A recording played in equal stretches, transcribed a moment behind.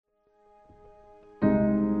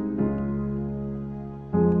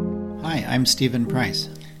I'm Stephen Price.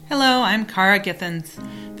 Hello, I'm Cara Githens.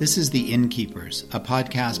 This is The Innkeepers, a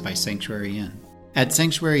podcast by Sanctuary Inn. At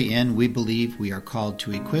Sanctuary Inn, we believe we are called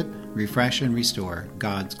to equip, refresh, and restore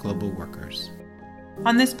God's global workers.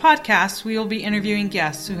 On this podcast, we will be interviewing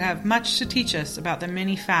guests who have much to teach us about the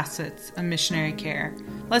many facets of missionary care.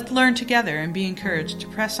 Let's learn together and be encouraged to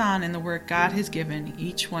press on in the work God has given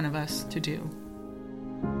each one of us to do.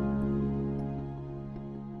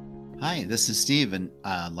 Hi, this is Steve, and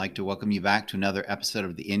I'd like to welcome you back to another episode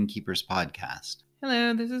of the Innkeepers podcast.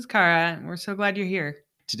 Hello, this is Cara, and we're so glad you're here.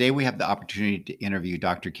 Today we have the opportunity to interview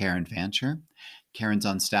Dr. Karen Fancher. Karen's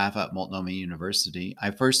on staff at Multnomah University. I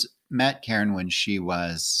first met Karen when she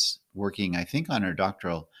was working, I think, on her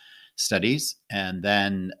doctoral studies. And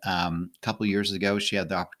then a couple years ago, she had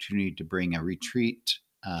the opportunity to bring a retreat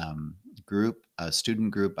group, a student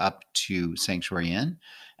group up to Sanctuary Inn,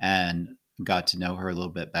 and got to know her a little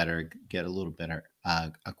bit better, get a little better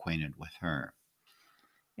acquainted with her.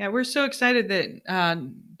 Yeah, we're so excited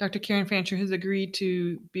that Dr. Karen Fancher has agreed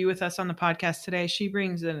to be with us on the podcast today. She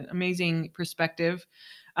brings an amazing perspective.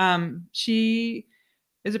 She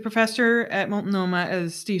is a professor at Multnomah,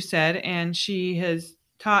 as Steve said, and she has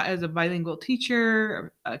taught as a bilingual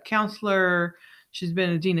teacher, a counselor. She's been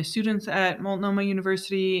a dean of students at Multnomah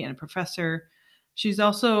University and a professor. She's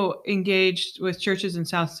also engaged with churches in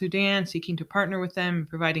South Sudan, seeking to partner with them in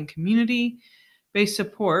providing community-based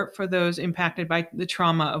support for those impacted by the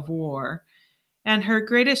trauma of war. And her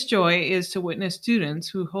greatest joy is to witness students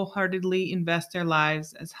who wholeheartedly invest their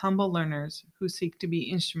lives as humble learners who seek to be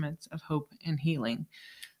instruments of hope and healing.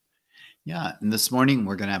 Yeah, and this morning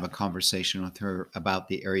we're going to have a conversation with her about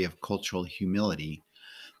the area of cultural humility,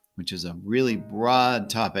 which is a really broad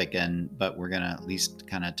topic, but we're going to at least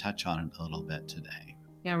kind of touch on it a little bit today.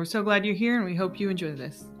 Yeah, we're so glad you're here, and we hope you enjoy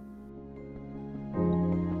this.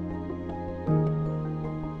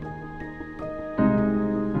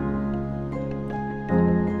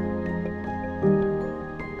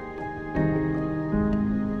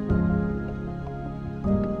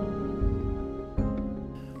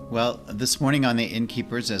 Well, this morning on the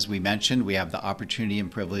Innkeepers, as we mentioned, we have the opportunity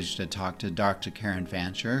and privilege to talk to Dr. Karen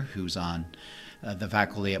Fancher, who's on the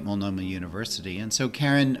faculty at Multnomah University. And so,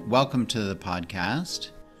 Karen, welcome to the podcast.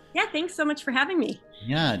 Yeah, thanks so much for having me.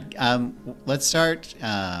 Yeah, let's start.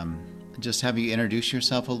 Just have you introduce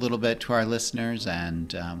yourself a little bit to our listeners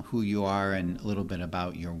and who you are and a little bit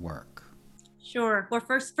about your work. Sure. Well,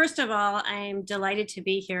 first of all, I'm delighted to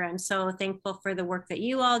be here. I'm so thankful for the work that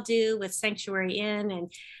you all do with Sanctuary Inn,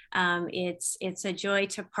 and it's a joy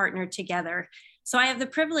to partner together. So I have the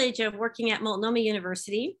privilege of working at Multnomah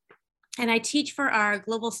University, and I teach for our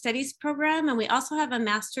Global Studies program, and we also have a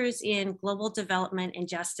master's in Global Development and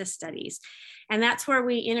Justice Studies. And that's where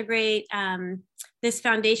we integrate this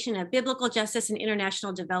foundation of biblical justice and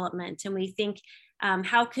international development. And we think,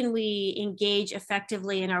 how can we engage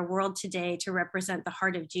effectively in our world today to represent the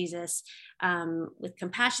heart of Jesus with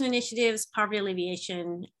compassion initiatives, poverty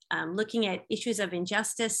alleviation, looking at issues of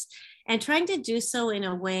injustice, and trying to do so in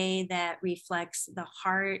a way that reflects the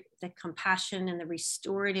heart, the compassion, and the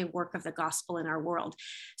restorative work of the gospel in our world.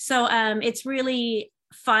 So it's really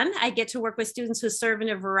fun. I get to work with students who serve in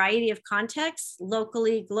a variety of contexts,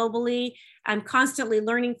 locally, globally. I'm constantly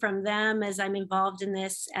learning from them as I'm involved in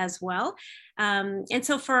this as well. And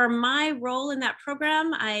so for my role in that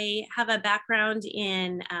program, I have a background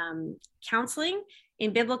in counseling,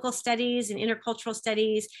 in biblical studies and intercultural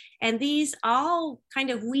studies, and these all kind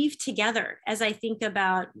of weave together as I think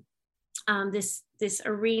about this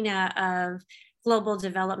arena of global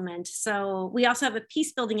development. So we also have a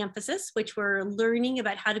peace building emphasis, which we're learning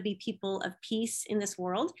about how to be people of peace in this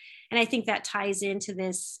world. And I think that ties into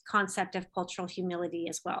this concept of cultural humility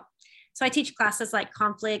as well. So I teach classes like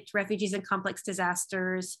conflict, refugees and complex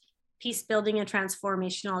disasters, peace building and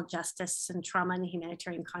transformational justice, and trauma in the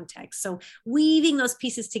humanitarian context. So weaving those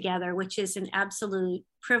pieces together, which is an absolute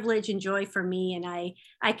privilege and joy for me. And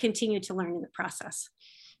I continue to learn in the process.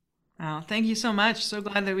 Oh, thank you so much. So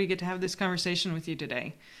glad that we get to have this conversation with you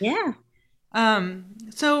today. Yeah.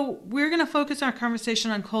 So we're going to focus our conversation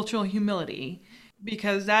on cultural humility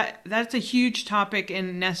because that's a huge topic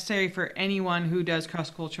and necessary for anyone who does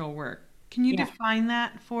cross-cultural work. Can you define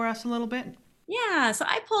that for us a little bit? Yeah, so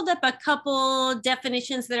I pulled up a couple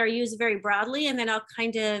definitions that are used very broadly, and then I'll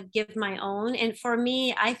kind of give my own. And for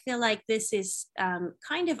me, I feel like this is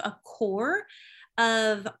kind of a core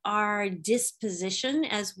of our disposition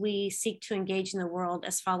as we seek to engage in the world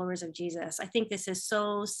as followers of Jesus. I think this is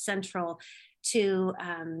so central to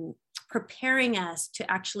preparing us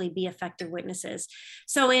to actually be effective witnesses.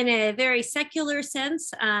 So in a very secular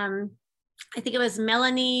sense, I think it was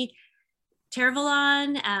Melanie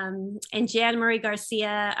Tervalon and Jan Marie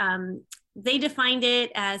Garcia, they defined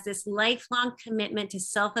it as this lifelong commitment to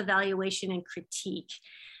self-evaluation and critique,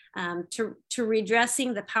 to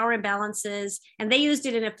redressing the power imbalances. And they used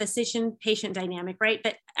it in a physician-patient dynamic, right?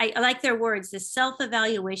 But I like their words, this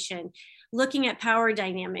self-evaluation, looking at power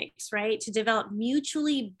dynamics, right? To develop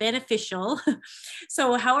mutually beneficial.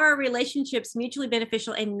 So how are our relationships mutually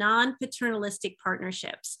beneficial and non-paternalistic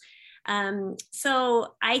partnerships?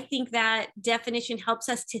 So I think that definition helps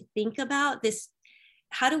us to think about this.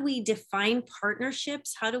 How do we define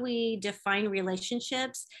partnerships? How do we define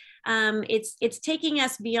relationships? It's taking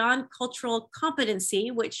us beyond cultural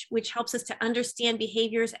competency, which helps us to understand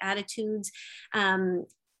behaviors, attitudes,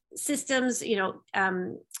 systems,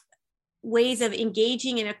 ways of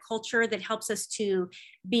engaging in a culture that helps us to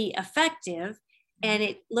be effective. And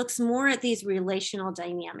it looks more at these relational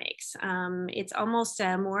dynamics. It's almost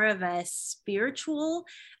more of a spiritual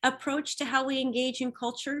approach to how we engage in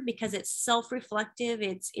culture, because it's self-reflective.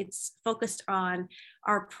 It's focused on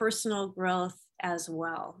our personal growth as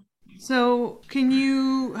well. So can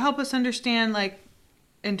you help us understand, like,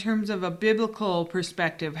 in terms of a biblical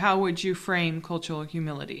perspective, how would you frame cultural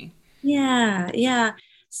humility? Yeah.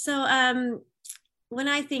 So when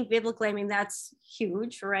I think biblically, I mean, that's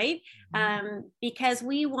huge, right? Because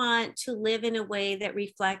we want to live in a way that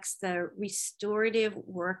reflects the restorative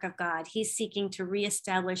work of God. He's seeking to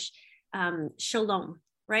reestablish shalom,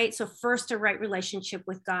 right? So first, a right relationship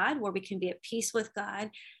with God, where we can be at peace with God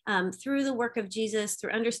through the work of Jesus,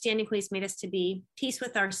 through understanding who he's made us to be, peace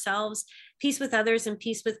with ourselves, peace with others, and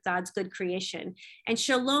peace with God's good creation. And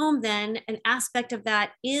shalom, then, an aspect of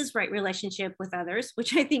that is right relationship with others,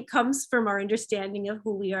 which I think comes from our understanding of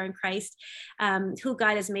who we are in Christ, who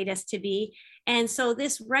God has made us to be. And so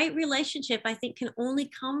this right relationship, I think, can only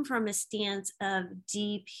come from a stance of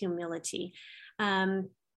deep humility.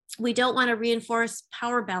 We don't want to reinforce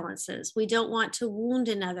power balances. We don't want to wound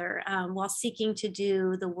another while seeking to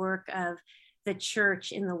do the work of the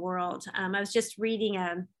church in the world. I was just reading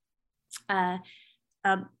a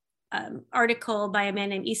article by a man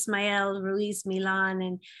named Ismael Ruiz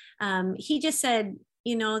Milan, and he just said,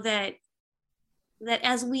 that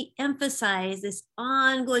as we emphasize this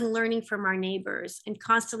ongoing learning from our neighbors and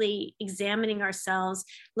constantly examining ourselves,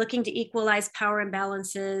 looking to equalize power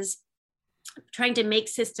imbalances, trying to make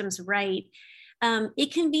systems right,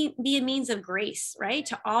 it can be a means of grace, right,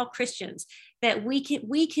 to all Christians, that we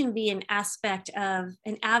can be an aspect of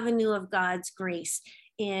an avenue of God's grace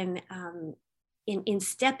in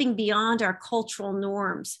stepping beyond our cultural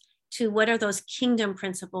norms to what are those kingdom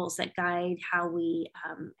principles that guide how we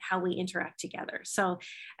interact together. So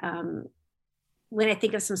when I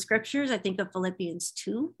think of some scriptures, I think of Philippians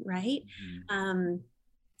 2, right? Mm-hmm.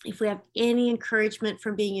 If we have any encouragement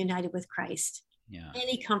from being united with Christ,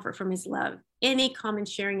 any comfort from his love, any common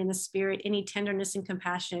sharing in the Spirit, any tenderness and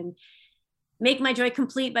compassion, make my joy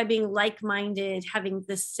complete by being like-minded, having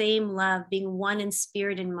the same love, being one in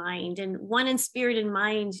spirit and mind. And one in spirit and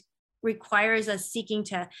mind requires us seeking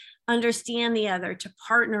to understand the other, to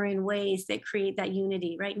partner in ways that create that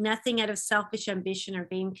unity, right? Nothing out of selfish ambition or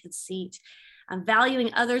vain conceit.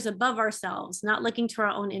 Valuing others above ourselves, not looking to our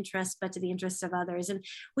own interests, but to the interests of others. And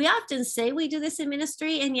we often say we do this in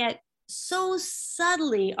ministry, and yet so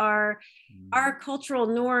subtly our cultural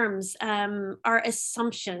norms, our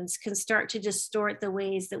assumptions can start to distort the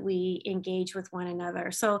ways that we engage with one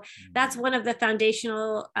another. So that's one of the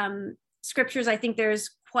foundational scriptures. I think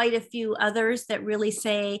there's quite a few others that really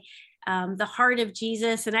say the heart of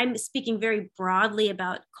Jesus. And I'm speaking very broadly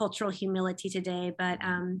about cultural humility today, but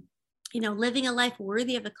living a life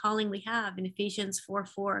worthy of the calling we have in Ephesians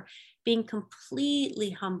 4:4, being completely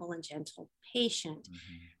humble and gentle, patient,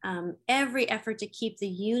 every effort to keep the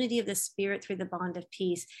unity of the Spirit through the bond of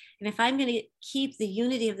peace. And if I'm going to keep the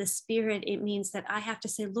unity of the Spirit, it means that I have to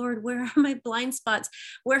say, Lord, where are my blind spots?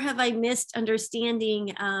 Where have I missed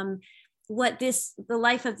understanding what the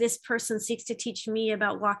life of this person seeks to teach me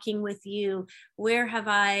about walking with you? Where have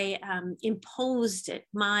I imposed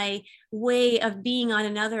my way of being on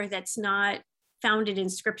another that's not founded in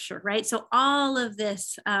scripture, right? So all of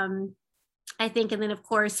this, I think, and then of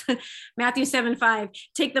course, Matthew 7:5,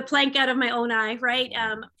 take the plank out of my own eye, right?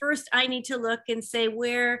 First, I need to look and say,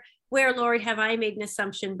 where, Lord, have I made an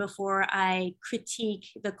assumption before I critique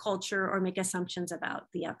the culture or make assumptions about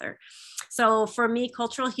the other? So for me,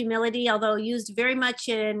 cultural humility, although used very much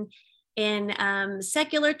in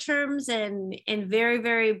secular terms and very,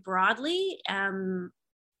 very broadly, and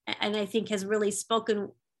I think has really spoken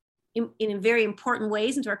in very important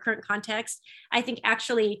ways into our current context, I think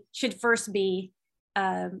actually should first be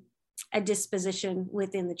a disposition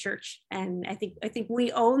within the church. And I think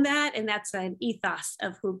we own that, and that's an ethos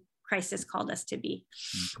of who Christ has called us to be.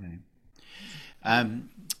 Okay.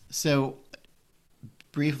 So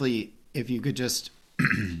briefly, if you could just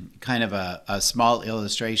kind of a small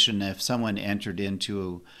illustration, if someone entered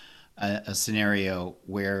into a scenario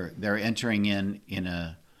where they're entering in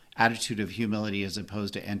a attitude of humility as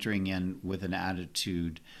opposed to entering in with an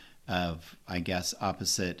attitude of, I guess,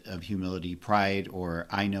 opposite of humility, pride, or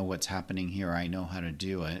I know what's happening here, I know how to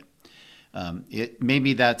do it.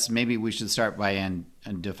 Maybe we should start by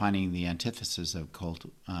defining the antithesis of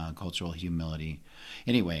cultural humility.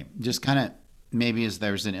 Anyway, just kind of maybe as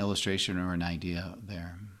there's an illustration or an idea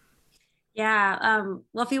there. Yeah.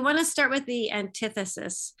 Well, if you want to start with the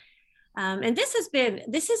antithesis, and this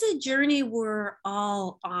is a journey we're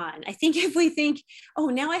all on. I think if we think, oh,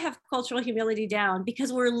 now I have cultural humility down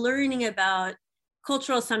because we're learning about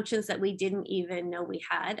cultural assumptions that we didn't even know we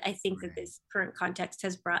had. I think that this current context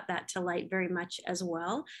has brought that to light very much as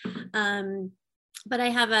well. But I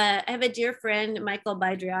have a dear friend, Michael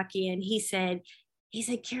Bydriaki, and he said,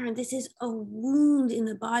 Karen, this is a wound in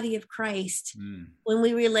the body of Christ when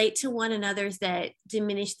we relate to one another that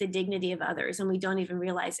diminish the dignity of others and we don't even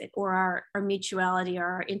realize it, or our mutuality or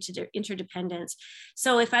our interdependence.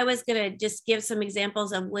 So if I was going to just give some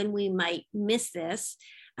examples of when we might miss this,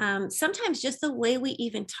 sometimes just the way we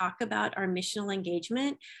even talk about our missional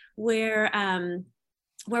engagement, where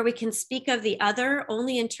we can speak of the other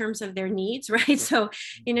only in terms of their needs, right? So,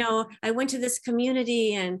 I went to this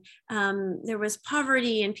community and there was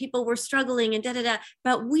poverty and people were struggling and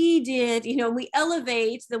but we did, we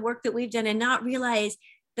elevate the work that we've done and not realize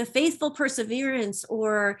the faithful perseverance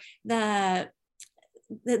or the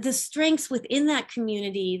strengths within that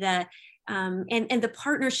community, and the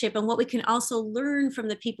partnership and what we can also learn from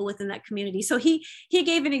the people within that community. So he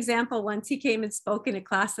gave an example once. He came and spoke in a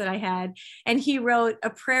class that I had, and he wrote a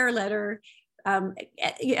prayer letter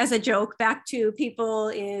as a joke back to people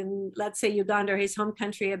in, let's say, Uganda, or his home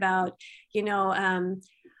country, about,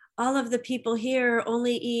 all of the people here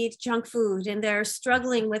only eat junk food and they're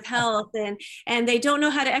struggling with health and they don't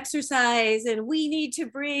know how to exercise, and we need to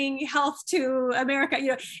bring health to America,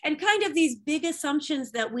 and kind of these big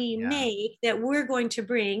assumptions that we make that we're going to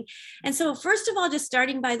bring. And so first of all, just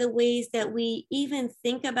starting by the ways that we even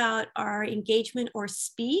think about our engagement or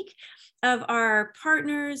speak of our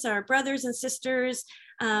partners, our brothers and sisters.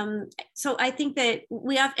 So I think that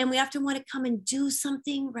we often want to come and do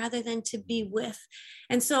something rather than to be with.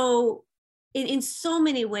 And so in so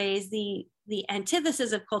many ways, the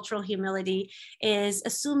antithesis of cultural humility is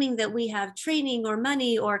assuming that we have training or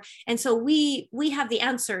money, and so we have the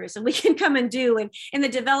answers and we can come and do. And in the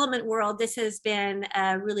development world, this has been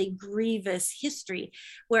a really grievous history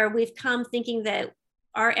where we've come thinking that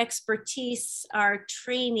our expertise, our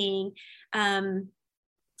training,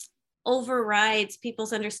 overrides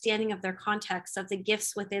people's understanding of their context, of the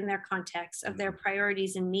gifts within their context, of their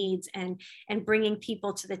priorities and needs, and bringing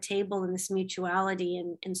people to the table in this mutuality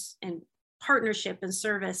and partnership and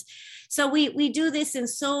service. So we do this in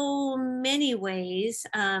so many ways,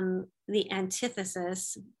 the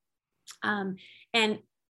antithesis, and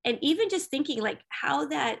even just thinking like how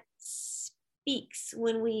that speaks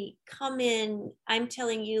when we come in. I'm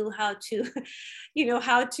telling you how to,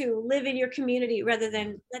 how to live in your community rather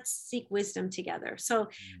than let's seek wisdom together. So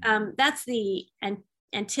that's the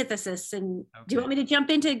antithesis. And do you want me to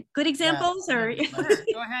jump into good examples or?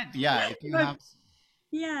 Go ahead. Yeah, if you have.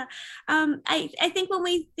 Yeah. I think when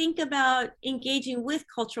we think about engaging with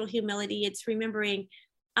cultural humility, it's remembering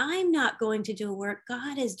I'm not going to do a work.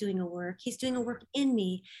 God is doing a work. He's doing a work in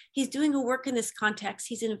me. He's doing a work in this context.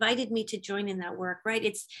 He's invited me to join in that work, right?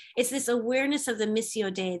 It's this awareness of the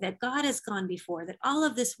Missio Dei, that God has gone before, that all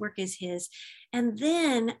of this work is his. And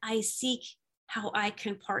then I seek how I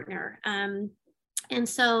can partner. And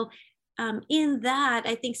so in that,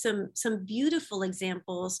 I think some beautiful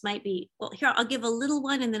examples might be, well, here, I'll give a little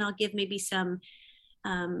one and then I'll give maybe some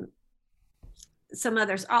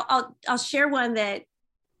others. I'll share one that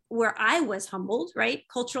where I was humbled, right?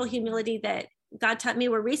 Cultural humility that God taught me,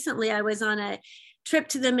 where recently I was on a trip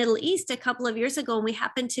to the Middle East a couple of years ago, and we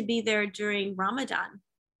happened to be there during Ramadan.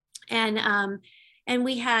 And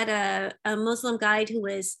we had a Muslim guide who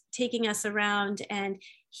was taking us around, and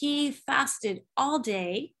he fasted all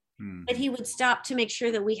day, but he would stop to make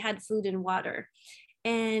sure that we had food and water.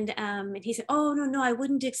 And he said, oh, no, I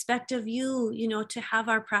wouldn't expect of you, to have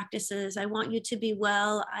our practices. I want you to be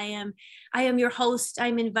well. I am your host.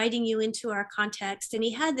 I'm inviting you into our context. And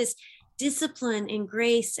he had this discipline and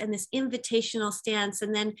grace and this invitational stance.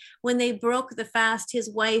 And then when they broke the fast, his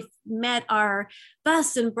wife met our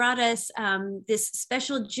bus and brought us this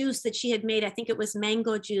special juice that she had made. I think it was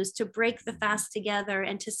mango juice, to break the fast together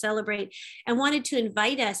and to celebrate, and wanted to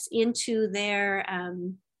invite us into their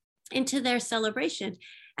celebration.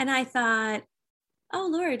 And I thought, oh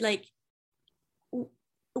Lord, like,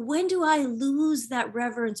 when do I lose that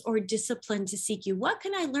reverence or discipline to seek you? What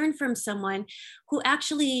can I learn from someone who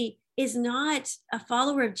actually is not a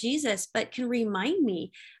follower of Jesus, but can remind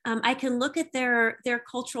me? I can look at their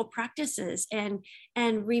cultural practices and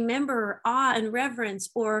remember awe and reverence.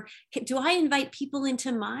 Or do I invite people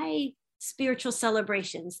into my spiritual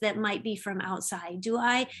celebrations that might be from outside?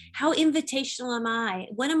 How invitational am I?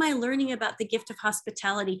 What am I learning about the gift of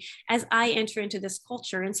hospitality as I enter into this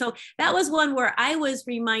culture? And so that was one where I was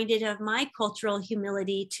reminded of my cultural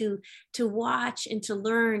humility to watch and to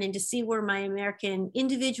learn and to see where my American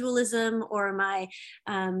individualism or my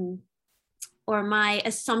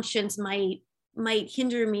assumptions might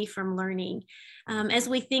hinder me from learning. As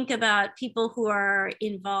we think about people who are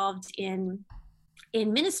involved in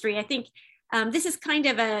ministry, I think this is kind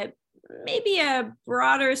of maybe a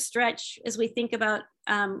broader stretch as we think about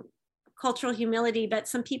cultural humility, but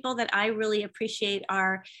some people that I really appreciate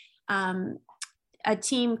are a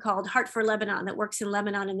team called Heart for Lebanon that works in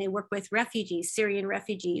Lebanon, and they work with refugees, Syrian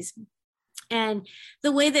refugees. And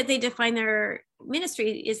the way that they define their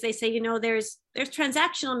ministry is they say, there's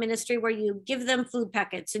transactional ministry where you give them food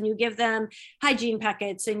packets and you give them hygiene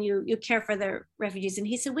packets and you care for their refugees. And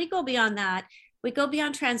he said, we go beyond that. We go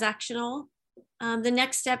beyond transactional. The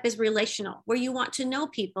next step is relational, where you want to know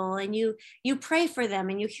people and you pray for them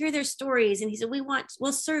and you hear their stories. And he said,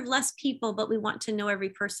 we'll serve less people, but we want to know every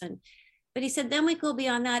person. But he said, then we go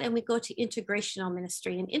beyond that and we go to integrational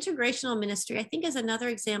ministry. And integrational ministry, I think, is another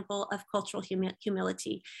example of cultural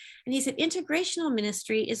humility. And he said, integrational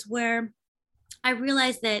ministry is where I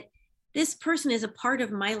realize that this person is a part of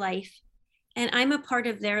my life and I'm a part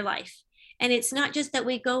of their life. And it's not just that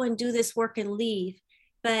we go and do this work and leave,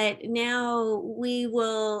 but now we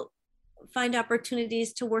will find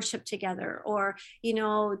opportunities to worship together, or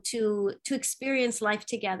to experience life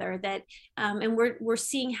together. That and we're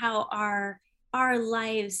seeing how our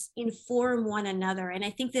lives inform one another. And I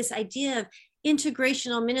think this idea of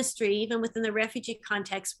integrational ministry, even within the refugee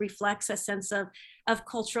context, reflects a sense of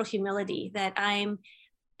cultural humility, that I'm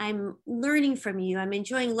learning from you. I'm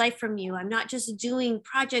enjoying life from you. I'm not just doing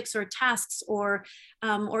projects or tasks or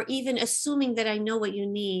even assuming that I know what you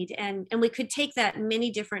need. And we could take that in many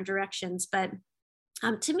different directions. But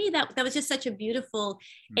to me, that was just such a beautiful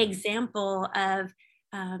example of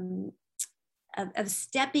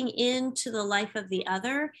stepping into the life of the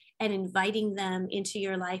other and inviting them into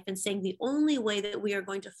your life and saying the only way that we are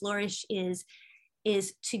going to flourish is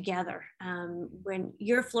together. When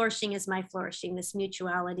you're flourishing is my flourishing, this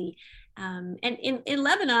mutuality. And in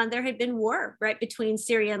Lebanon, there had been war right between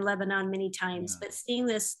Syria and Lebanon many times, but seeing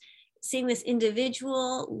this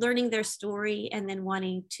individual, learning their story, and then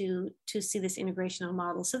wanting to see this integrational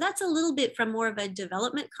model. So that's a little bit from more of a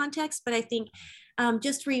development context, but I think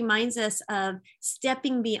just reminds us of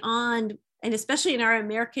stepping beyond, and especially in our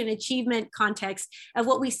American achievement context, of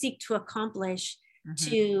what we seek to accomplish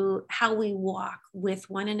to how we walk with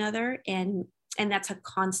one another, and that's a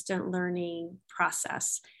constant learning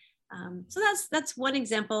process. So that's one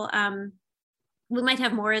example. We might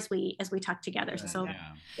have more as we talk together. So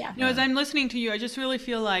yeah. As I'm listening to you, I just really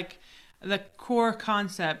feel like the core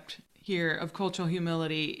concept here of cultural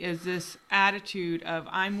humility is this attitude of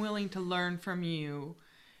I'm willing to learn from you,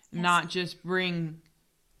 not just bring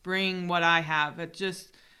what I have.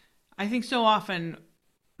 I think so often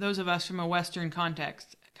those of us from a Western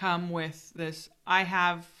context come with this, I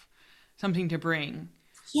have something to bring.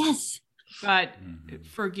 Yes. But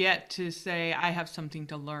forget to say, I have something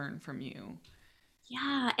to learn from you.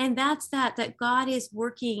 Yeah. And that's that God is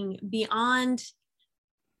working beyond,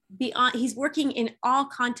 he's working in all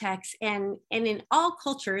contexts and in all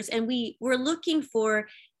cultures. And we're looking for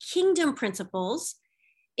kingdom principles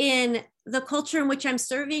in the culture in which I'm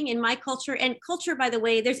serving, in my culture. And culture, by the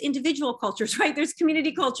way, there's individual cultures, right? There's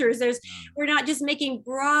community cultures. We're not just making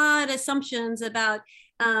broad assumptions about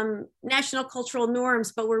national cultural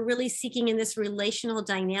norms, but we're really seeking in this relational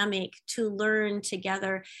dynamic to learn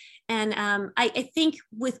together. And I think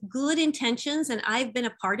with good intentions, and I've been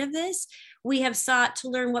a part of this, we have sought to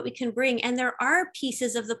learn what we can bring. And there are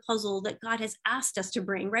pieces of the puzzle that God has asked us to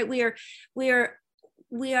bring, right? We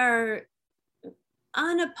are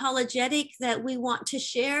unapologetic that we want to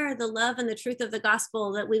share the love and the truth of the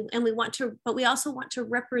gospel, that we want to, but we also want to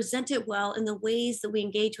represent it well in the ways that we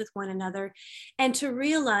engage with one another, and to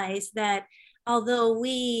realize that although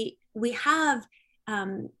we have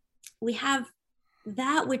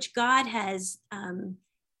that which God has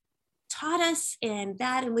taught us, and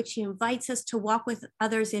that in which he invites us to walk with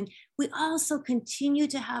others in, we also continue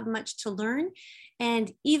to have much to learn.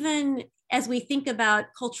 And even as we think about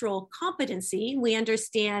cultural competency, we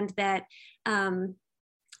understand that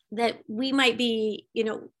that we might be,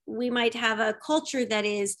 we might have a culture that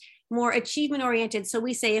is more achievement oriented. So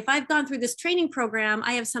we say, if I've gone through this training program,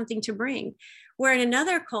 I have something to bring. Where in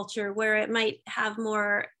another culture where it might have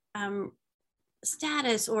more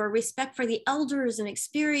status or respect for the elders and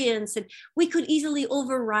experience, and we could easily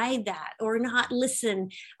override that or not listen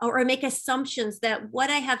or make assumptions that what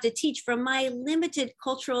I have to teach from my limited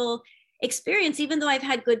cultural experience, even though I've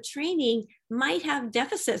had good training, might have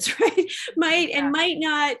deficits, right? Might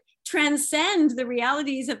not transcend the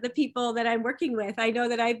realities of the people that I'm working with. I know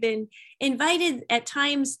that I've been invited at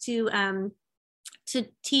times to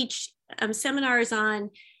teach seminars on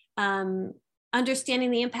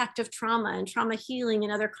understanding the impact of trauma and trauma healing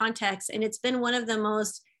in other contexts. And it's been one of the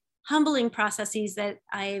most humbling processes that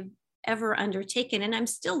I've ever undertaken. And I'm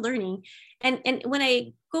still learning. And when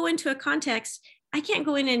I go into a context, I can't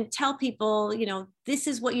go in and tell people, this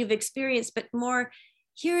is what you've experienced, but more,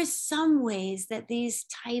 here is some ways that these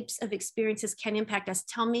types of experiences can impact us.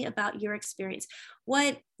 Tell me about your experience.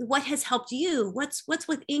 What has helped you? What's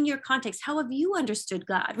within your context? How have you understood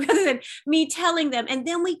God? Rather than me telling them, and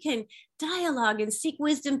then we can dialogue and seek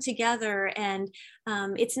wisdom together. And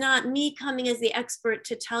it's not me coming as the expert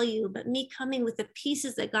to tell you, but me coming with the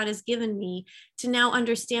pieces that God has given me to now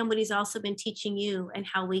understand what he's also been teaching you, and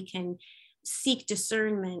how we can seek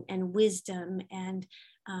discernment and wisdom, and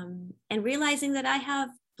realizing that I have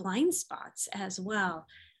blind spots as well.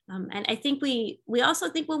 And I think we also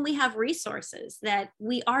think when we have resources that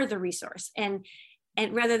we are the resource, and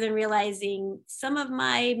rather than realizing some of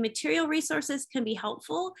my material resources can be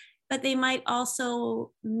helpful, but they might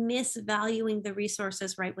also miss valuing the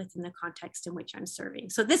resources right within the context in which I'm serving.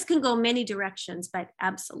 So this can go many directions, but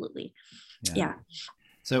absolutely. Yeah.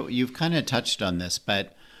 So you've kind of touched on this,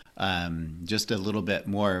 but just a little bit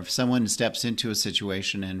more. If someone steps into a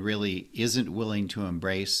situation and really isn't willing to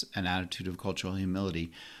embrace an attitude of cultural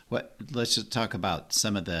humility, let's just talk about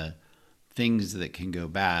some of the things that can go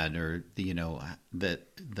bad, or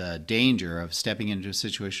the danger of stepping into a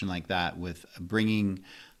situation like that with bringing,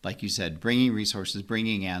 like you said, bringing resources,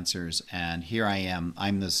 bringing answers, and here I am,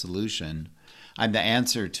 I'm the solution. I'm the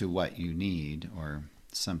answer to what you need or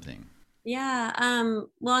something. Yeah,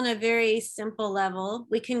 well, on a very simple level,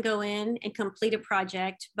 we can go in and complete a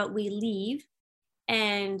project, but we leave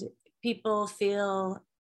and people feel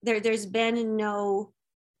there's been no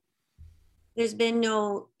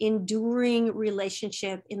enduring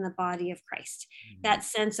relationship in the body of Christ, that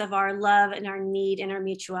sense of our love and our need and our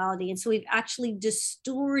mutuality. And so we've actually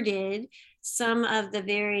distorted some of the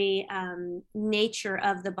very nature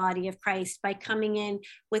of the body of Christ by coming in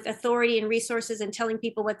with authority and resources and telling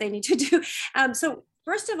people what they need to do. So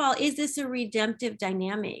first of all, is this a redemptive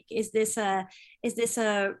dynamic? Is this the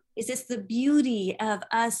beauty of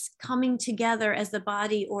us coming together as the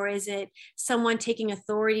body, or is it someone taking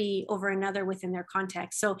authority over another within their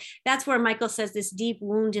context? So that's where Michael says this deep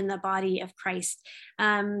wound in the body of Christ.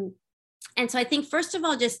 And so I think first of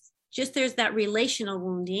all, just there's that relational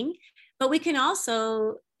wounding. But we can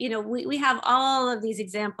also, we have all of these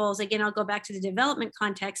examples. Again, I'll go back to the development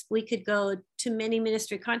context. We could go to many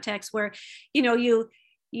ministry contexts where, you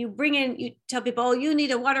bring in, you tell people, oh, you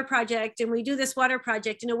need a water project, and we do this water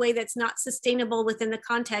project in a way that's not sustainable within the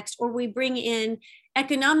context, or we bring in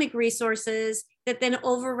economic resources that then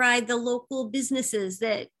override the local businesses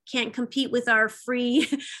that can't compete with our free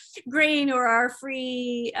grain or our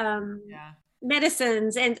free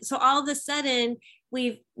medicines. And so all of a sudden,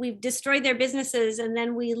 we've destroyed their businesses, and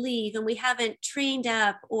then we leave, and we haven't trained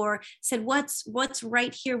up or said what's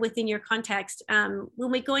right here within your context. When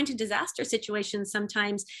we go into disaster situations,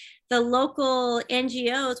 sometimes the local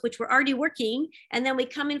NGOs, which were already working, and then we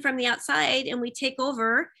come in from the outside and we take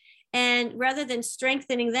over, and rather than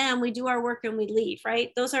strengthening them, we do our work and we leave,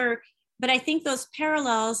 right? But I think those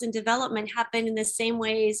parallels in development happen in the same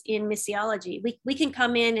ways in missiology. We can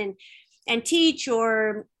come in and teach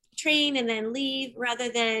or train and then leave,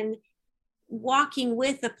 rather than walking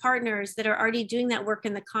with the partners that are already doing that work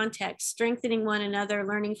in the context, strengthening one another,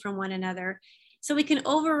 learning from one another. So we can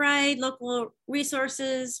override local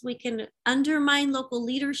resources, we can undermine local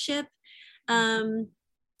leadership,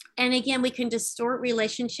 And again, we can distort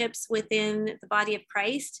relationships within the body of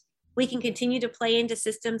Christ. We can continue to play into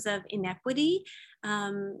systems of inequity.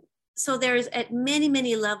 So there's, at many,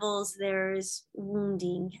 many levels, there's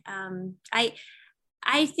wounding.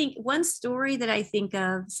 I think one story that I think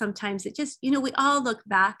of sometimes, it just, we all look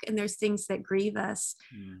back and there's things that grieve us,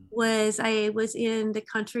 was I was in the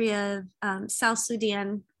country of South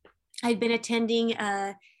Sudan. I'd been attending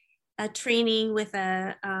a training with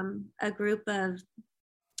a group of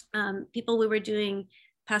people. We were doing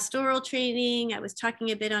pastoral training. I was talking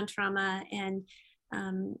a bit on trauma, and we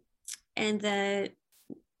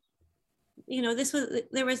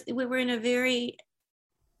were in a very,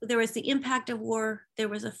 there was the impact of war. There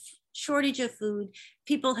was a shortage of food.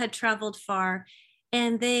 People had traveled far,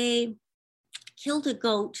 and they killed a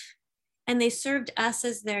goat and they served us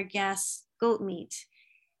as their guests goat meat.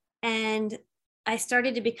 And I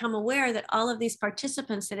started to become aware that all of these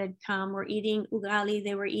participants that had come were eating ugali.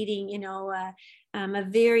 They were eating, a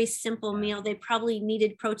very simple meal. They probably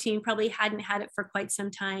needed protein, probably hadn't had it for quite some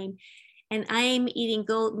time. And I'm eating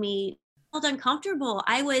goat meat. I felt uncomfortable.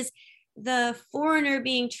 I was the foreigner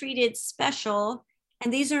being treated special.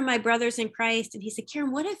 And these are my brothers in Christ. And he said,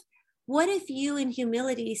 Karen, what if you in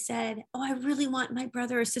humility said, oh, I really want my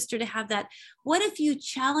brother or sister to have that? What if you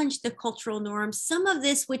challenged the cultural norms? Some of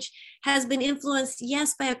this, which has been influenced,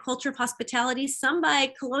 yes, by a culture of hospitality, some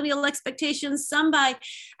by colonial expectations, some by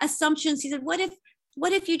assumptions. He said, what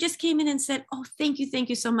if you just came in and said, oh, thank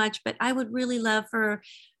you so much, but I would really love for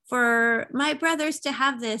my brothers to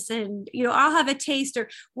have this, and I'll have a taste. Or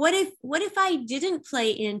what if I didn't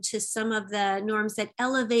play into some of the norms that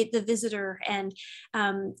elevate the visitor, and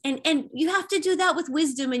you have to do that with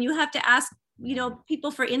wisdom, and you have to ask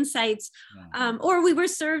people for insights. Or we were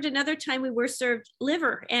served, another time we were served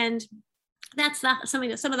liver, and that's some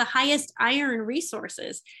of the highest iron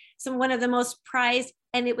resources, one of the most prized.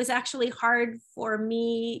 And it was actually hard for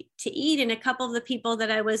me to eat. And a couple of the people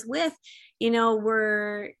that I was with,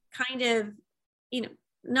 were kind of,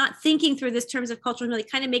 not thinking through this terms of cultural humility,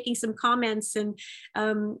 kind of making some comments. And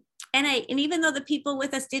even though the people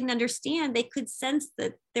with us didn't understand, they could sense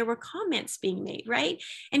that there were comments being made, right?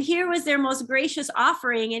 And here was their most gracious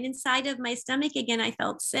offering. And inside of my stomach, again, I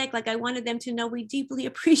felt sick. Like I wanted them to know we deeply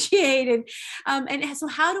appreciate. And so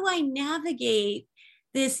how do I navigate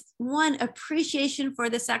this one appreciation for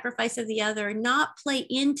the sacrifice of the other, not play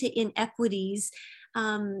into inequities,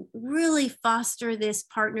 really foster this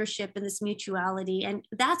partnership and this mutuality? And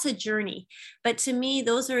that's a journey. But to me,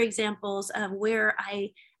 those are examples of where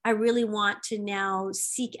I really want to now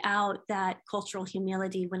seek out that cultural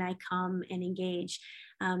humility when I come and engage.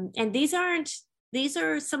 And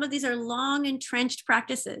some of these are long entrenched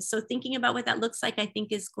practices. So thinking about what that looks like, I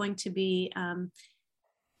think is going to be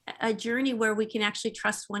a journey where we can actually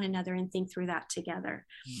trust one another and think through that together.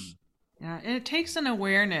 Yeah, and it takes an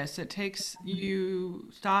awareness. It takes you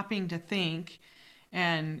stopping to think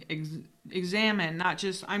and examine, not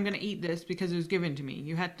just, I'm going to eat this because it was given to me.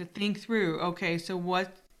 You have to think through, okay, so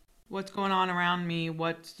what's going on around me?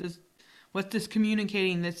 What's this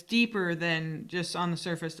communicating that's deeper than just on the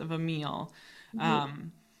surface of a meal?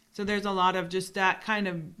 So there's a lot of just that kind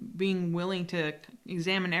of being willing to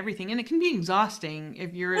examine everything. And it can be exhausting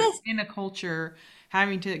if you're in a culture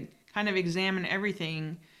having to kind of examine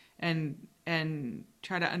everything and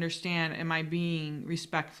try to understand, am I being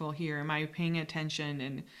respectful here? Am I paying attention?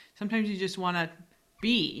 And sometimes you just want to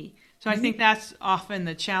be. So I think that's often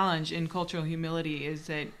the challenge in cultural humility, is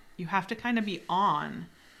that you have to kind of be on.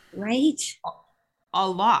 Right. A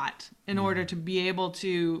lot in order to be able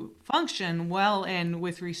to function well and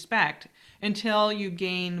with respect, until you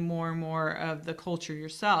gain more and more of the culture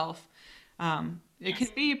yourself. It can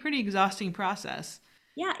be a pretty exhausting process.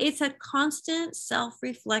 Yeah, it's a constant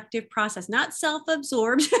self-reflective process, not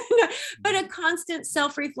self-absorbed, but a constant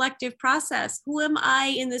self-reflective process. Who am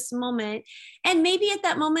I in this moment? And maybe at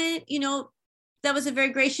that moment, that was a very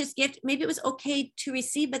gracious gift. Maybe it was okay to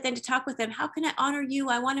receive, but then to talk with them. How can I honor you?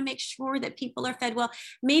 I want to make sure that people are fed well.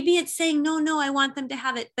 Maybe it's saying, no, I want them to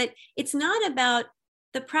have it. But it's not about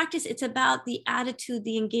the practice. It's about the attitude,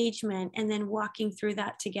 the engagement, and then walking through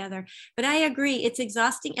that together. But I agree, it's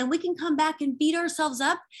exhausting, and we can come back and beat ourselves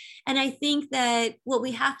up. And I think that what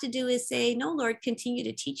we have to do is say, no, Lord, continue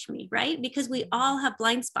to teach me, right? Because we all have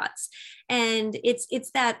blind spots. And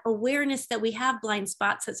it's that awareness that we have blind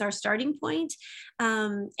spots that's our starting point.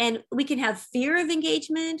 And we can have fear of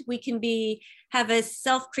engagement. We can have a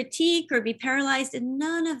self-critique or be paralyzed, and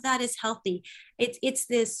none of that is healthy. It's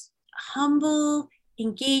this humble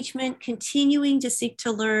engagement, continuing to seek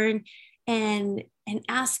to learn, and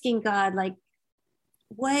asking God, like,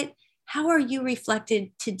 how are you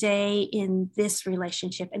reflected today in this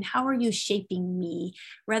relationship? And how are you shaping me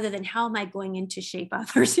rather than how am I going in to shape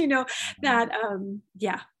others? That,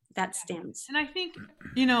 that stands. And I think,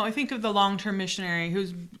 I think of the long-term missionary who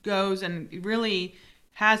goes and really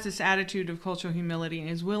has this attitude of cultural humility and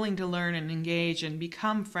is willing to learn and engage and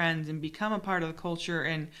become friends and become a part of the culture,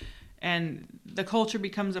 and the culture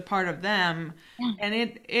becomes a part of them. Yeah.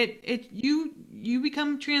 And you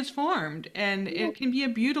become transformed, and it can be a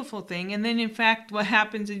beautiful thing. And then in fact what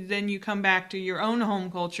happens is then you come back to your own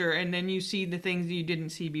home culture, and then you see the things you didn't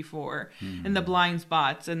see before, and the blind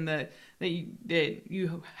spots, and that you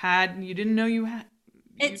didn't know you had.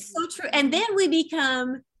 It's so true. And then we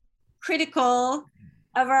become critical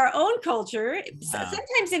of our own culture,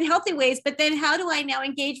 sometimes in healthy ways, but then how do I now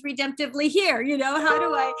engage redemptively here? How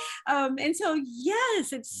do I, and so,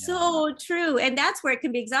 yes, it's so true. And that's where it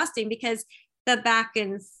can be exhausting, because the back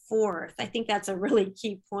and forth, I think that's a really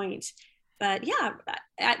key point. But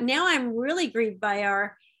now I'm really grieved by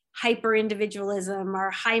our hyper individualism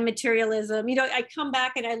or high materialism. I come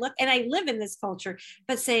back and I look and I live in this culture,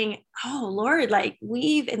 but saying, oh Lord,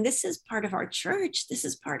 and this is part of our church. This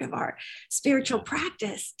is part of our spiritual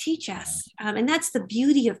practice. Teach us. And that's the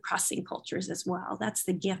beauty of crossing cultures as well. That's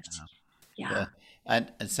the gift. Yeah.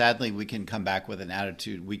 And sadly, we can come back with an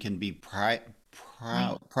attitude. We can be proud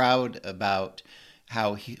about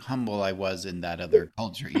how humble I was in that other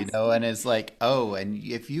culture, and it's like, oh, and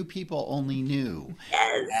if you people only knew.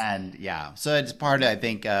 Yes. And so it's part of, I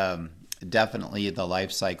think, definitely the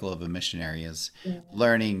life cycle of a missionary is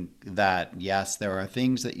learning that, yes, there are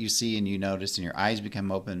things that you see and you notice and your eyes become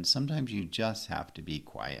open. Sometimes you just have to be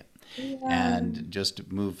quiet and just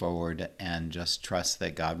move forward and just trust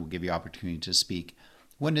that God will give you opportunity to speak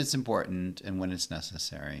when it's important and when it's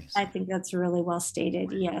necessary. I think that's really well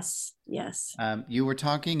stated. Yes. You were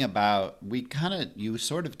talking about, you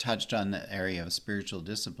sort of touched on the area of spiritual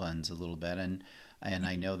disciplines a little bit, and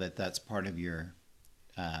I know that that's part of your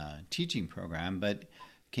teaching program, but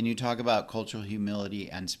can you talk about cultural humility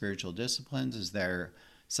and spiritual disciplines? Is there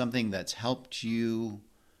something that's helped you,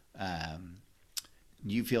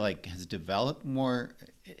 you feel like has developed more,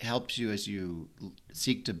 it helps you as you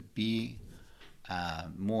seek to be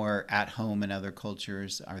more at home in other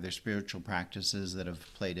cultures? Are there spiritual practices that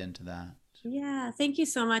have played into that? Yeah, thank you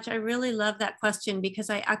so much. I really love that question, because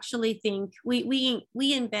I actually think we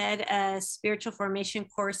embed a spiritual formation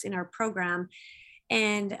course in our program,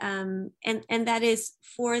 and that is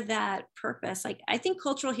for that purpose. I think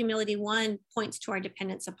cultural humility, one, points to our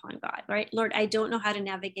dependence upon God, right? Lord, I don't know how to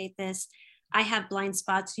navigate this. I have blind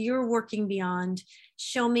spots. You're working beyond.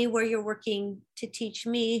 Show me where you're working to teach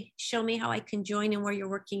me. Show me how I can join in where you're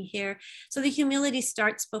working here. So the humility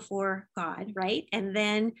starts before God, right? And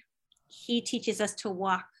then he teaches us to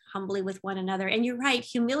walk humbly with one another. And you're right,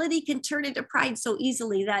 humility can turn into pride so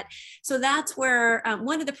easily. So that's where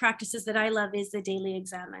one of the practices that I love is the daily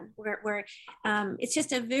examen, where it's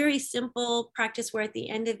just a very simple practice where at the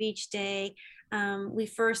end of each day, we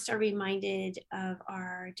first are reminded of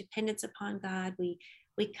our dependence upon God. We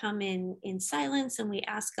come in silence and we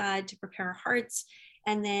ask God to prepare our hearts.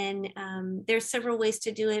 And then there's several ways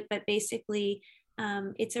to do it, but basically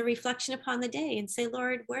it's a reflection upon the day and say,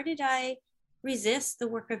 Lord, where did I resist the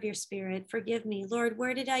work of your Spirit? Forgive me. Lord,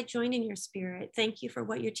 where did I join in your Spirit? Thank you for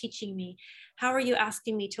what you're teaching me. How are you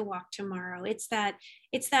asking me to walk tomorrow? It's that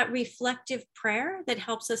reflective prayer that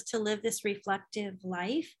helps us to live this reflective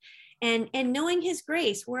life. And knowing his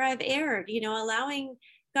grace where I've erred, allowing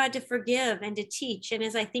God to forgive and to teach. And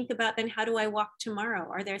as I think about then, how do I walk tomorrow?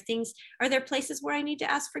 Are there places where I need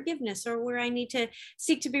to ask forgiveness or where I need to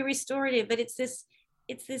seek to be restorative? But it's this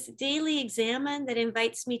daily examen that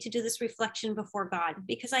invites me to do this reflection before God,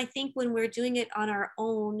 because I think when we're doing it on our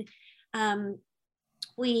own,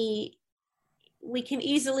 we can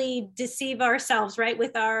easily deceive ourselves, right?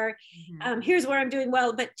 With our, here's where I'm doing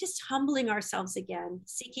well, but just humbling ourselves again,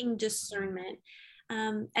 seeking discernment.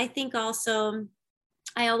 I think also,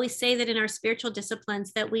 I always say that in our spiritual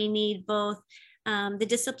disciplines that we need both the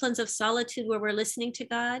disciplines of solitude where we're listening to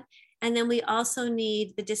God, and then we also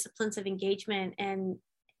need the disciplines of engagement, and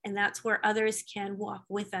that's where others can walk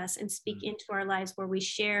with us and speak into our lives, where we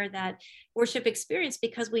share that worship experience,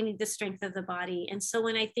 because we need the strength of the body. And so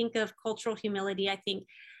when I think of cultural humility, I think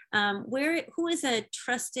who is a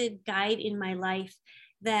trusted guide in my life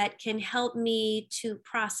that can help me to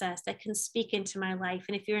process, that can speak into my life.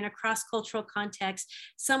 And if you're in a cross-cultural context,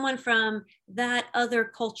 someone from that other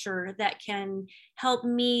culture that can help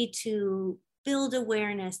me to build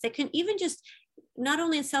awareness, that can even just not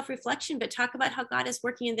only in self-reflection, but talk about how God is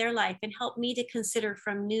working in their life and help me to consider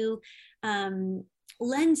from new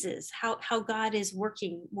lenses, how God is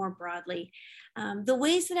working more broadly. The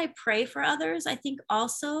ways that I pray for others, I think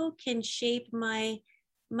also can shape my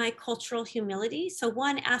cultural humility. So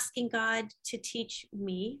one, asking God to teach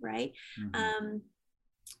me, right? And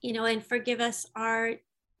forgive us our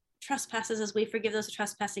trespasses as we forgive those who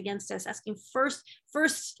trespass against us. Asking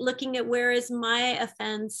first looking at where is my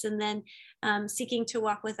offense, and then seeking to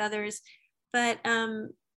walk with others. But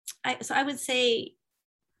I would say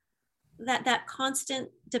that constant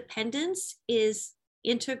dependence is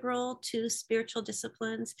integral to spiritual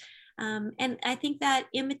disciplines. And I think that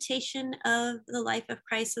imitation of the life of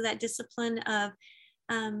Christ, so that discipline of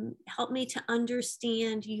help me to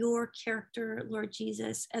understand your character, Lord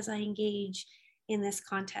Jesus, as I engage in this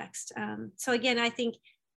context. So again, I think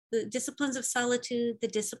the disciplines of solitude, the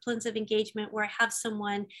disciplines of engagement, where I have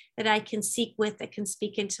someone that I can seek with, that can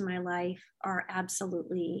speak into my life, are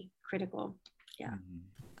absolutely critical. Yeah.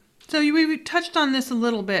 So we touched on this a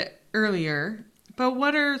little bit earlier, but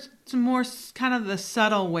what are some more kind of the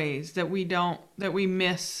subtle ways that we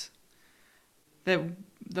miss the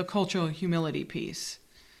cultural humility piece?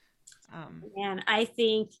 And I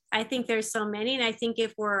think there's so many, and I think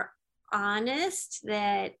if we're honest,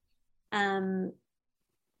 that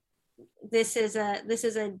this is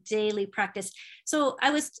a daily practice. So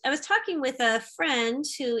I was talking with a friend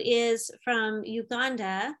who is from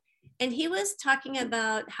Uganda, and he was talking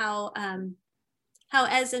about how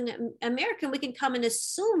as an American we can come and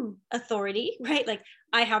assume authority, right? Like,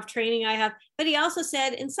 I have training, but he also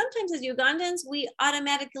said, and sometimes as Ugandans, we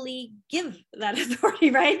automatically give that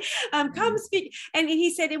authority, right? Come speak. And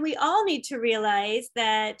he said, and we all need to realize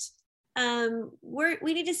that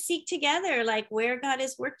we need to seek together, like where God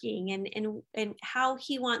is working and how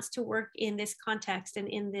he wants to work in this context and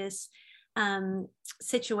in this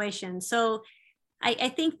situation. So I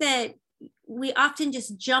think that we often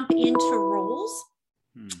just jump into roles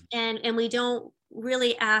and we don't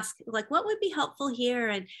really ask, like, what would be helpful here?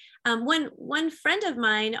 And one friend of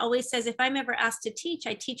mine always says, if I'm ever asked to teach,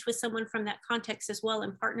 I teach with someone from that context as well,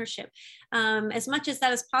 in partnership. As much as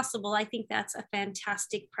that is possible, I think that's a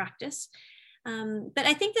fantastic practice. But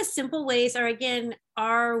I think the simple ways are, again,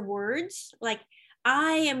 our words, like,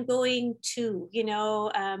 I am going to,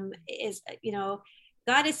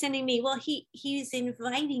 God is sending me. Well, he's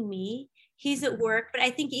inviting me. He's at work. But I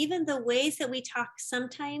think even the ways that we talk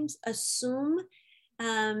sometimes assume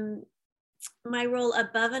my role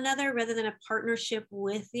above another rather than a partnership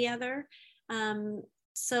with the other.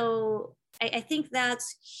 So I think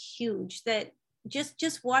that's huge, that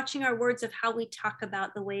just watching our words of how we talk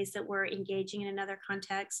about the ways that we're engaging in another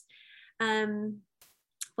context.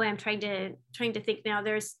 Boy, I'm trying to think now.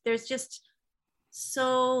 There's just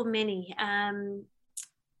so many.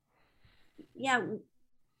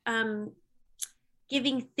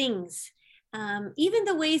 Giving things, even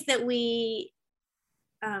the ways that we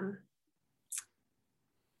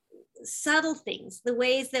subtle things, the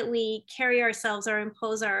ways that we carry ourselves or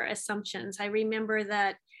impose our assumptions. I remember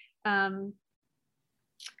that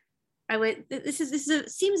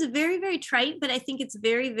seems very, very trite, but I think it's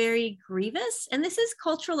very, very grievous. And this is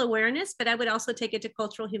cultural awareness, but I would also take it to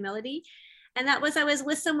cultural humility. And that was, I was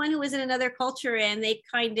with someone who was in another culture, and they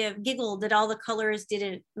kind of giggled that all the colors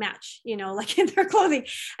didn't match, like in their clothing.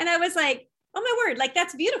 And I was like, oh my word, like,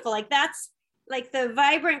 that's beautiful. Like, that's like the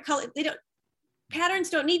vibrant color. Patterns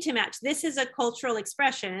don't need to match. This is a cultural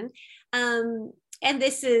expression. And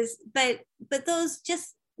this is, but those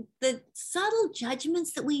just the subtle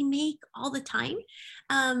judgments that we make all the time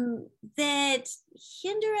that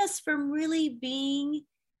hinder us from really being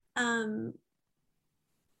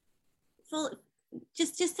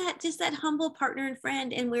just that humble partner and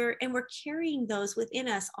friend, and we're carrying those within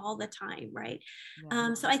us all the time, right?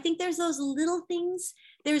 Yeah. So I think there's those little things.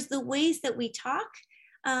 There's the ways that we talk,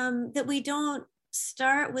 that we don't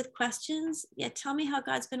start with questions. Yeah, tell me how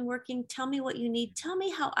God's been working. Tell me what you need. Tell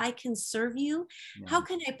me how I can serve you. Yeah. How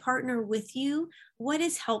can I partner with you? What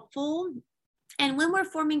is helpful? And when we're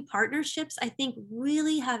forming partnerships, I think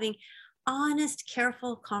really having honest,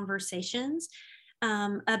 careful conversations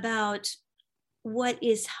about what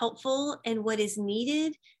is helpful and what is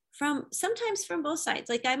needed sometimes from both sides.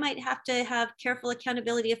 Like, I might have to have careful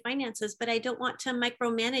accountability of finances, but I don't want to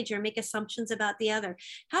micromanage or make assumptions about the other.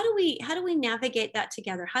 How do we navigate that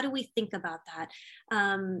together? How do we think about that?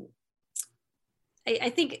 I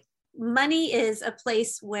think money is a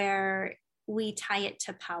place where we tie it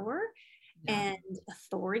to power. Yeah. And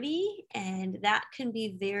authority, and that can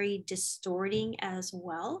be very distorting as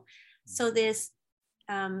well. So this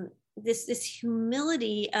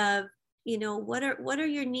humility of what are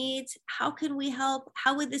your needs? How can we help?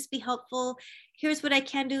 How would this be helpful? Here's what I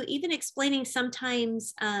can do. Even explaining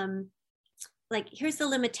sometimes, like, here's the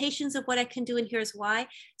limitations of what I can do and here's why,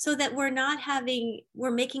 so that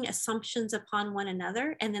we're making assumptions upon one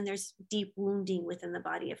another. And then there's deep wounding within the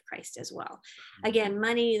body of Christ as well. Again,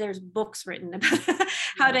 money, there's books written about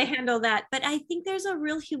how to handle that. But I think there's a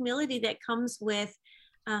real humility that comes with,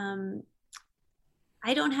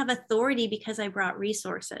 I don't have authority because I brought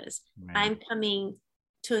resources. Right. I'm coming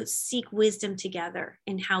to seek wisdom together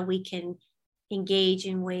in how we can engage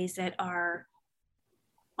in ways that are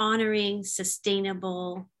honoring,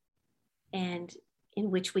 sustainable, and in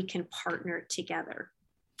which we can partner together.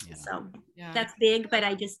 Yeah. So that's big, but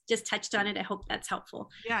I just touched on it. I hope that's helpful.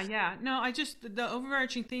 Yeah. No, the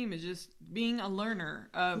overarching theme is just being a learner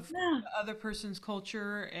of the other person's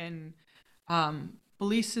culture and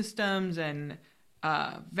belief systems and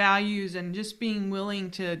values, and just being willing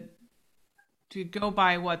to go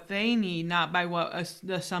by what they need, not by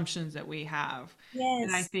the assumptions that we have. Yes.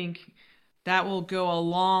 And I think that will go a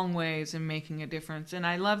long ways in making a difference. And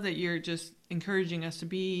I love that you're just encouraging us to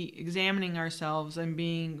be examining ourselves and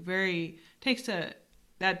takes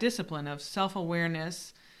that discipline of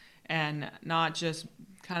self-awareness and not just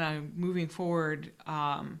kind of moving forward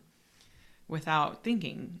without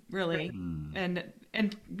thinking, really. Right.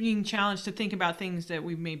 And being challenged to think about things that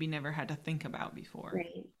we've maybe never had to think about before.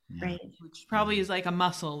 Right. Yeah. Right. Which probably is like a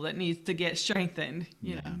muscle that needs to get strengthened,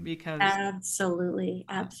 you know, because absolutely.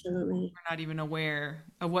 We're not even aware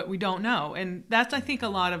of what we don't know. And that's, I think, a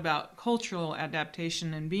lot about cultural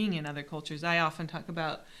adaptation and being in other cultures. I often talk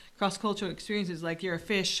about cross-cultural experiences like you're a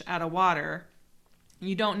fish out of water.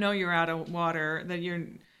 You don't know you're out of water, that you're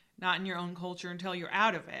not in your own culture until you're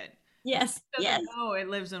out of it. Yes. It doesn't know it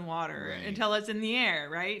lives in water until it's in the air,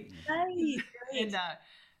 right? Right. And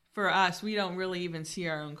for us, we don't really even see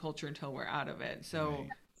our own culture until we're out of it. So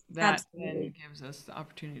that then gives us the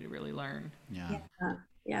opportunity to really learn.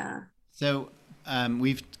 Yeah. So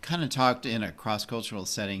we've kind of talked in a cross-cultural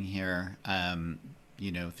setting here,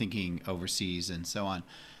 thinking overseas and so on.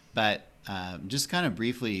 But just kind of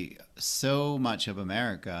briefly, so much of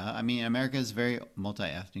America, America is very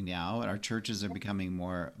multi-ethnic now. Our churches are becoming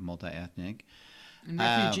more multi-ethnic. And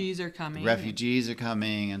refugees are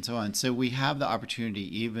coming. And so on. So we have the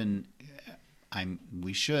opportunity,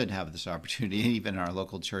 we should have this opportunity, even in our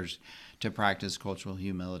local church, to practice cultural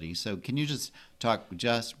humility. So can you just talk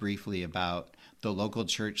just briefly about the local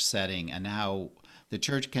church setting and how the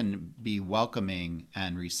church can be welcoming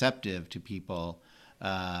and receptive to people,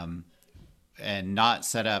 and not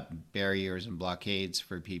set up barriers and blockades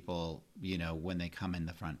for people, when they come in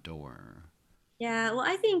the front door? Yeah, well,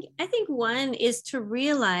 I think one is to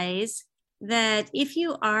realize that if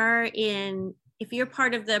you're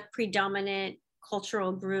part of the predominant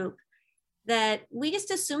cultural group, that we just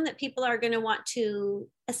assume that people are going to want to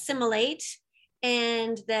assimilate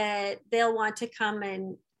and that they'll want to come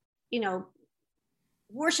and,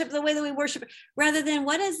 worship the way that we worship, rather than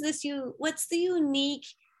what's the unique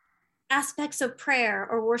aspects of prayer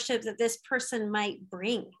or worship that this person might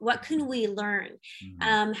bring? What can we learn?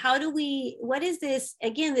 What is this,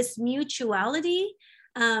 again, this mutuality?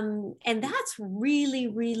 And that's really,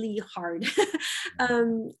 really hard.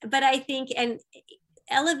 But I think, and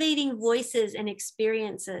elevating voices and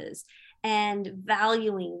experiences and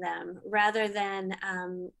valuing them rather than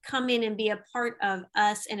come in and be a part of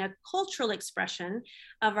us in a cultural expression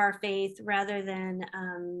of our faith, rather than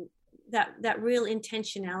that real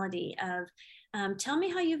intentionality of tell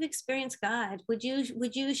me how you've experienced God. Would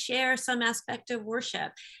you share some aspect of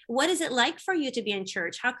worship? What is it like for you to be in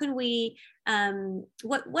church? How can we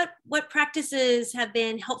what practices have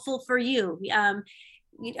been helpful for you?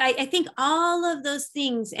 I think all of those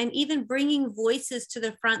things, and even bringing voices to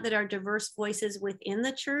the front that are diverse voices within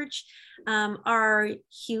the church, are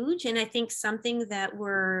huge. And I think something that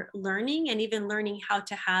we're learning, and even learning how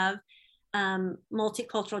to have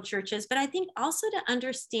multicultural churches. But I think also to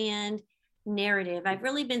understand narrative. I've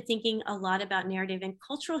really been thinking a lot about narrative, and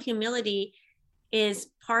cultural humility is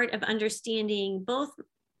part of understanding both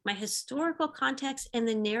my historical context and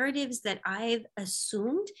the narratives that I've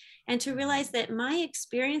assumed, and to realize that my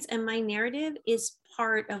experience and my narrative is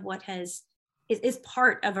part of is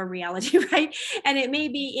part of a reality, right? And it may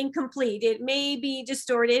be incomplete, it may be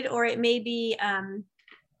distorted, or it may be, and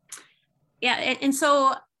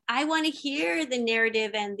so I want to hear the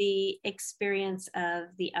narrative and the experience of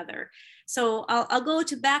the other. So I'll go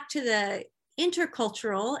back to the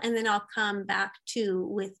intercultural, and then I'll come back to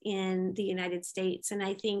within the United States. And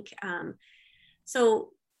I think, so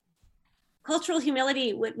cultural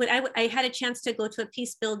humility, I had a chance to go to a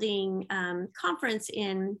peace building conference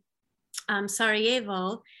in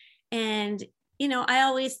Sarajevo. And, I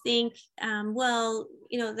always think, well,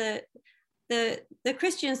 the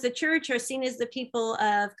Christians, the church, are seen as the people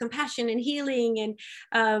of compassion and healing. And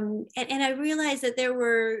I realized that there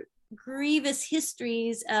were grievous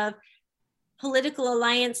histories of political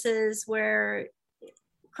alliances where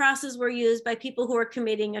crosses were used by people who were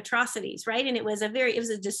committing atrocities, right? And it was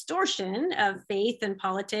a distortion of faith and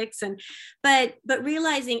politics, but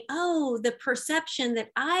realizing, oh, the perception that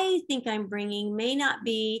I think I'm bringing may not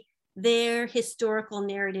be their historical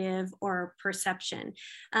narrative or perception.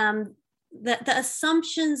 The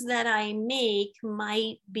assumptions that I make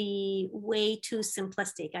might be way too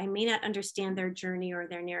simplistic. I may not understand their journey or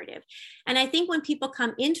their narrative. And I think when people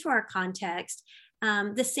come into our context,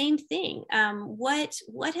 the same thing.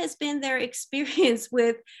 What has been their experience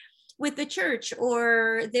with the church,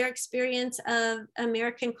 or their experience of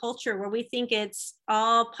American culture, where we think it's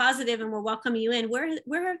all positive and we're welcoming you in? Where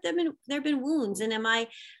have there been wounds? And am I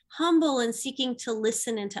humble and seeking to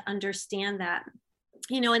listen and to understand that?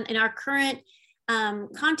 In our current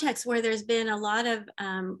context, where there's been a lot of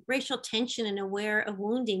racial tension and aware of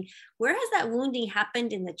wounding, where has that wounding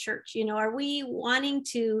happened in the church? Are we wanting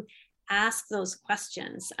to ask those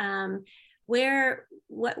questions?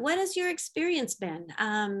 What has your experience been?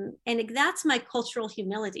 And that's my cultural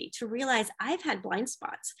humility, to realize I've had blind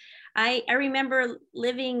spots. I remember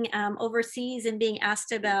living overseas and being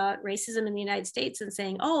asked about racism in the United States and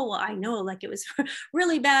saying, oh, well, I know, like, it was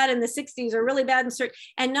really bad in the 60s or really bad in certain,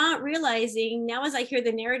 and not realizing now, as I hear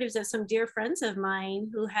the narratives of some dear friends of mine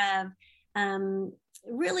who have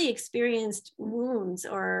really experienced wounds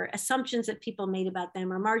or assumptions that people made about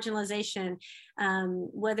them, or marginalization,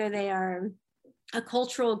 whether they are a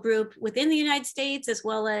cultural group within the United States, as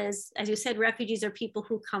well as you said, refugees, or people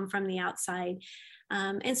who come from the outside.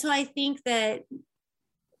 And so I think that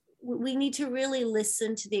we need to really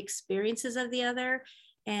listen to the experiences of the other.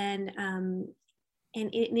 And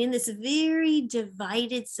in this very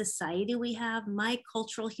divided society we have, my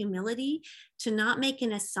cultural humility to not make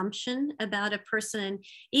an assumption about a person,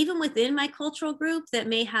 even within my cultural group, that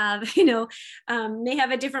may have, may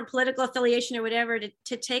have a different political affiliation or whatever,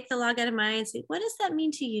 to take the log out of my eye and say, what does that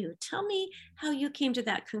mean to you? Tell me how you came to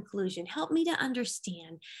that conclusion. Help me to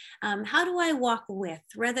understand. How do I walk with,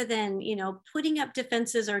 rather than, putting up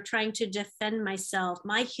defenses or trying to defend myself,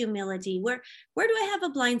 my humility, where do I have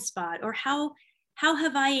a blind spot, or how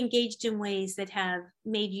have I engaged in ways that have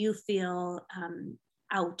made you feel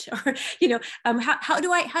out? Or, how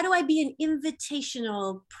do I be an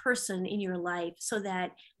invitational person in your life so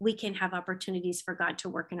that we can have opportunities for God to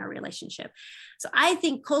work in our relationship? So I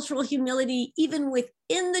think cultural humility, even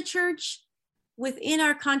within the church, within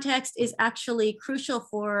our context, is actually crucial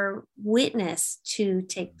for witness to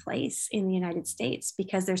take place in the United States,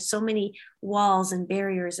 because there's so many walls and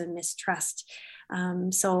barriers and mistrust.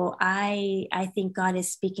 So I think God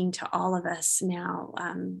is speaking to all of us now.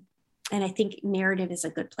 And I think narrative is a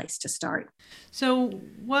good place to start. So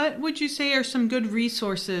what would you say are some good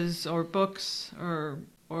resources or books or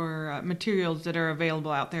materials that are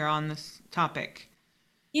available out there on this topic?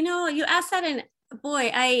 You asked that, and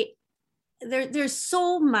boy, there's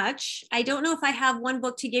so much. I don't know if I have one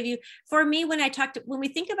book to give you. For me, when we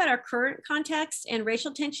think about our current context and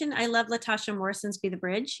racial tension, I love Latasha Morrison's Be the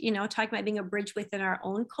Bridge, talking about being a bridge within our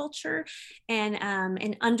own culture,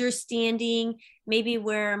 and understanding maybe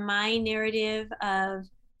where my narrative of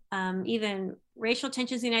even racial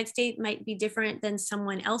tensions in the United States might be different than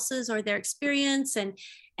someone else's, or their experience,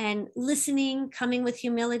 and listening, coming with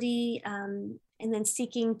humility, and then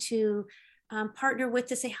seeking to partner with,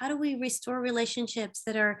 to say, how do we restore relationships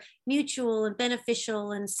that are mutual and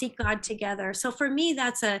beneficial, and seek God together? So for me,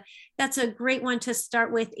 that's a great one to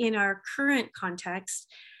start with in our current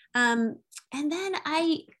context. And then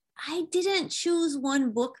I didn't choose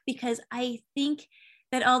one book, because I think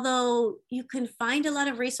that although you can find a lot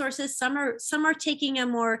of resources, some are taking a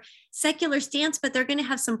more secular stance, but they're going to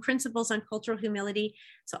have some principles on cultural humility.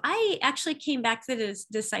 So I actually came back to this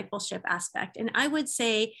discipleship aspect, and I would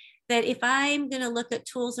say that if I'm going to look at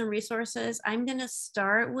tools and resources, I'm going to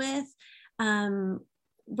start with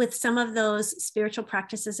some of those spiritual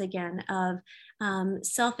practices again, of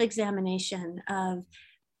self-examination, of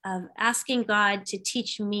asking God to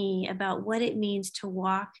teach me about what it means to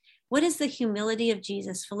walk. What is the humility of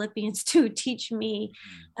Jesus? Philippians 2, teach me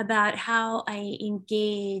about how I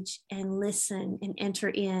engage and listen and enter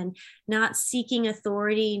in, not seeking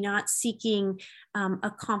authority, not seeking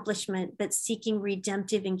accomplishment, but seeking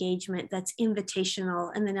redemptive engagement that's invitational,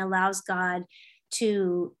 and then allows God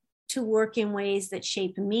to work in ways that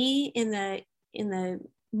shape me in the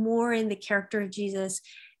more in the character of Jesus,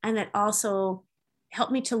 and that also help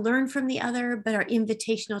me to learn from the other, but are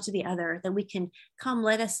invitational to the other, that we can come,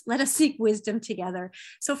 let us seek wisdom together.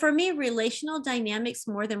 So for me, relational dynamics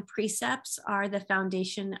more than precepts are the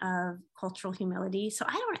foundation of cultural humility. So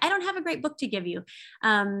I don't have a great book to give you.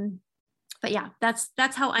 But yeah,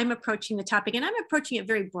 that's how I'm approaching the topic, and I'm approaching it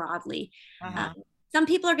very broadly. Some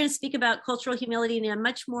people are going to speak about cultural humility in a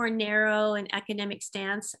much more narrow and academic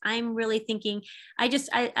stance. I'm really thinking, I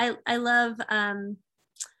love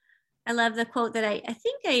the quote that I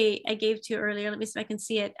think I gave to you earlier. Let me see if I can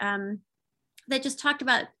see it. That just talked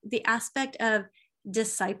about the aspect of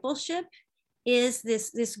discipleship is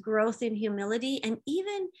this growth in humility, and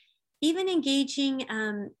even engaging.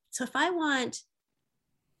 So if I want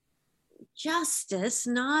justice,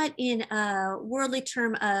 not in a worldly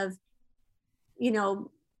term of,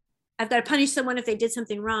 I've got to punish someone if they did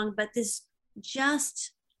something wrong, but this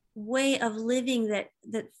just way of living that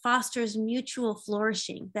fosters mutual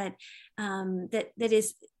flourishing, that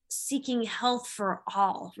is seeking health for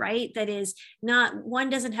all, right? That is not, one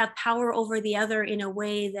doesn't have power over the other in a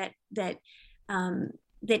way that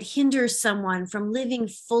hinders someone from living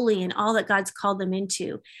fully in all that God's called them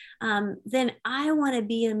into. Then I want to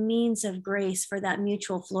be a means of grace for that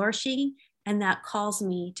mutual flourishing. And that calls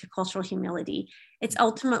me to cultural humility. It's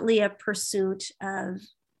ultimately a pursuit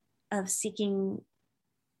of seeking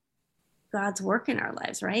God's work in our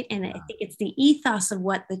lives, right? And I think it's the ethos of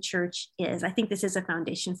what the church is. I think this is a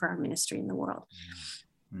foundation for our ministry in the world.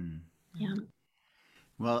 Yeah.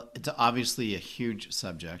 Well, it's obviously a huge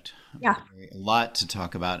subject. Yeah. A lot to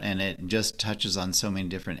talk about, and it just touches on so many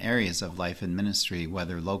different areas of life and ministry,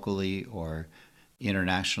 whether locally or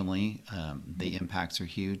internationally. The impacts are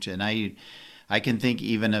huge. And I can think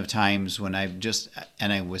even of times when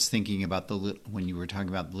I was thinking about when you were talking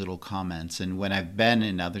about little comments, and when I've been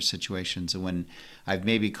in other situations, and when I've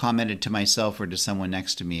maybe commented to myself or to someone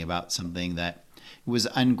next to me about something that was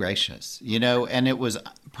ungracious, and it was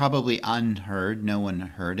probably unheard. No one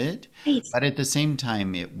heard it, but at the same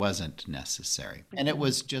time, it wasn't necessary. And it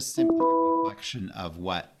was just simply a reflection of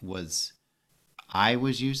what I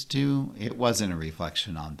was used to. It wasn't a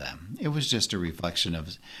reflection on them. It was just a reflection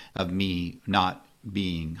of me not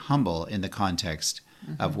being humble in the context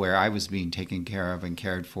of where I was being taken care of and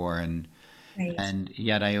cared for, and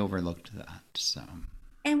yet I overlooked that. So.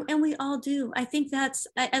 And we all do. I think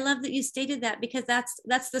I love that you stated that, because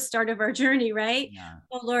that's the start of our journey, right? Yeah.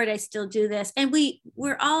 Oh Lord, I still do this. And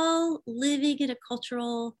we're all living in a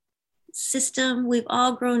cultural system. We've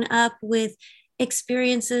all grown up with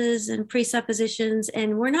experiences and presuppositions,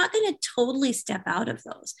 and we're not going to totally step out of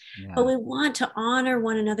those. But we want to honor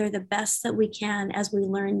one another the best that we can as we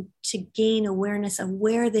learn to gain awareness of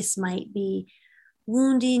where this might be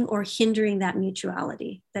wounding or hindering that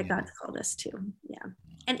mutuality that God's called us to.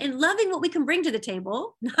 And loving what we can bring to the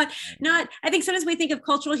table. Not I think sometimes we think of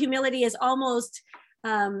cultural humility as almost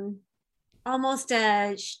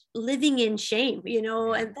living in shame,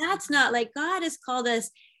 and that's not, like, God has called us.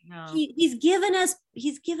 No. He's given us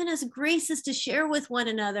graces to share with one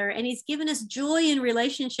another, and he's given us joy in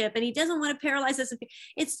relationship, and he doesn't want to paralyze us.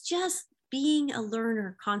 It's just being a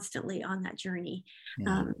learner constantly on that journey.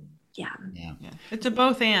 It's a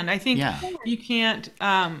both and. I think you can't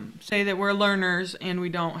say that we're learners and we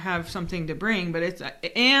don't have something to bring, but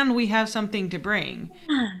and we have something to bring.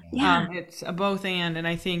 It's a both and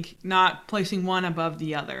I think not placing one above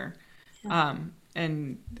the other.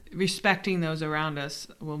 And respecting those around us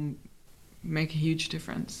will make a huge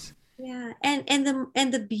difference. Yeah, and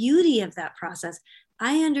the beauty of that process,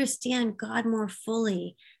 I understand God more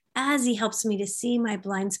fully as he helps me to see my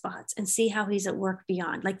blind spots and see how he's at work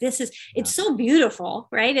beyond. Like, it's so beautiful,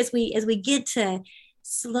 right? As we get to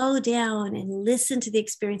slow down and listen to the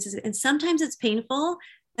experiences, and sometimes it's painful,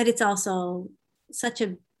 but it's also such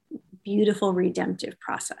a beautiful redemptive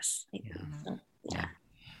process.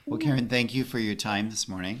 Well, Karen, thank you for your time this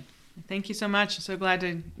morning. Thank you so much. I'm so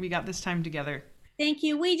glad we got this time together. Thank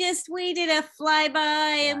you. We did a flyby,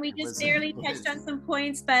 and we just barely touched on some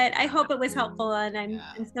points, but I hope it was helpful, and I'm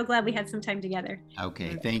so glad we had some time together.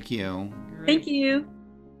 Okay, thank you. Great. Thank you.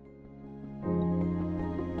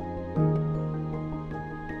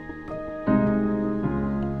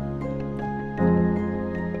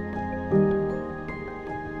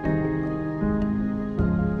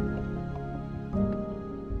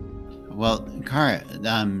 Well, Cara,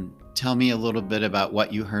 tell me a little bit about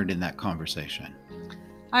what you heard in that conversation.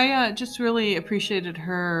 I just really appreciated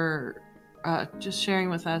her just sharing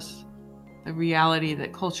with us the reality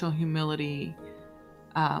that cultural humility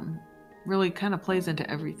really kind of plays into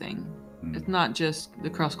everything. It's not just the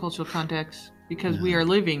cross-cultural context, because we are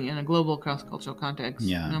living in a global cross-cultural context,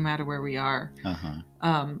 no matter where we are.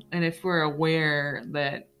 And if we're aware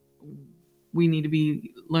that we need to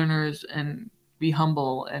be learners and be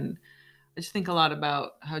humble, and I just think a lot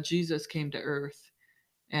about how Jesus came to earth,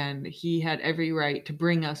 and he had every right to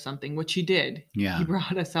bring us something, which he did. Yeah. He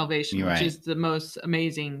brought us salvation, which is the most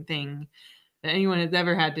amazing thing that anyone has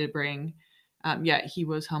ever had to bring. Yet he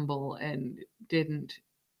was humble and didn't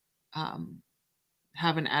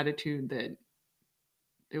have an attitude that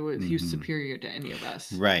he was superior to any of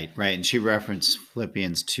us. Right. And she referenced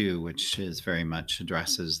Philippians 2, which is very much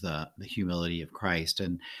addresses the humility of Christ.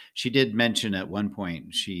 And she did mention at one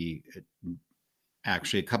point, she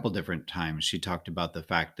actually a couple different times, she talked about the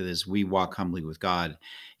fact that as we walk humbly with God,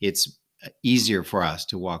 it's easier for us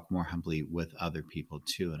to walk more humbly with other people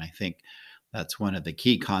too. And I think that's one of the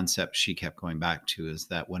key concepts she kept going back to, is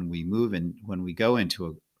that when we move and when we go into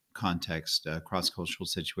a context, a cross-cultural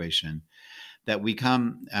situation, that we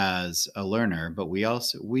come as a learner, but we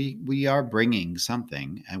also we are bringing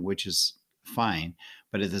something, and which is fine.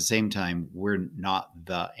 But at the same time, we're not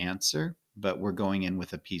the answer, but we're going in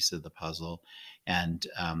with a piece of the puzzle. And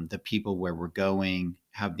the people where we're going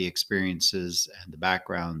have the experiences and the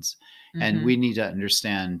backgrounds. And we need to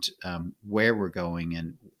understand where we're going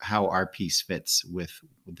and how our piece fits with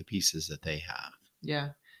the pieces that they have. Yeah.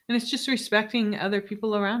 And it's just respecting other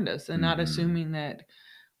people around us and not assuming that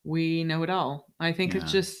we know it all. I think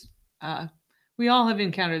it's just, we all have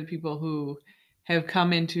encountered people who have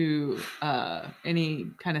come into any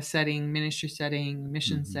kind of setting, ministry setting,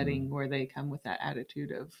 mission setting, where they come with that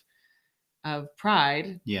attitude of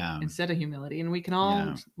pride instead of humility. And we can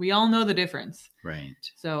all, we all know the difference. Right.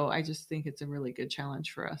 So I just think it's a really good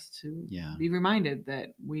challenge for us to be reminded that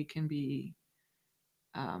we can be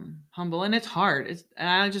humble, and it's hard. And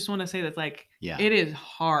I just want to say that, like, it is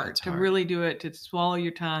hard to really do it, to swallow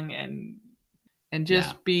your tongue and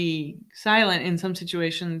just be silent in some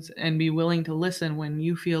situations and be willing to listen when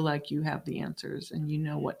you feel like you have the answers and you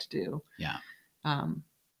know what to do. Yeah.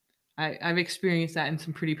 I've experienced that in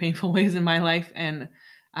some pretty painful ways in my life. And,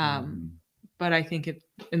 but I think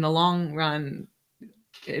in the long run,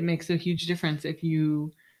 it makes a huge difference if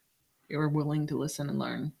you are willing to listen and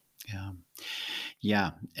learn. Yeah.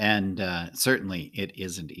 Yeah. And certainly it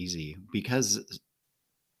isn't easy, because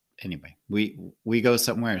anyway, we go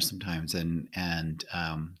somewhere sometimes and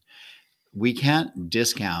we can't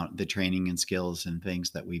discount the training and skills and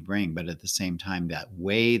things that we bring, but at the same time, that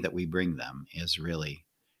way that we bring them is really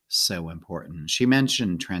so important. She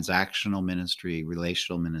mentioned transactional ministry,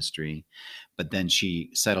 relational ministry, but then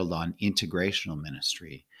she settled on integrational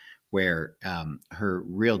ministry, where her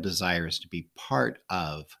real desire is to be part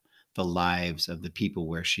of the lives of the people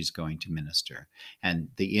where she's going to minister, and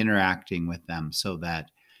the interacting with them, so that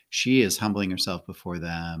she is humbling herself before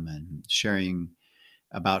them and sharing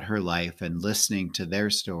about her life and listening to their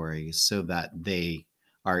stories, so that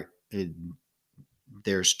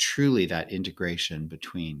there's truly that integration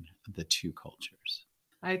between the two cultures.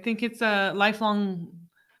 I think it's a lifelong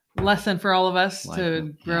lesson for all of us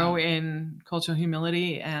to grow in cultural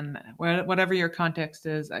humility, and whatever your context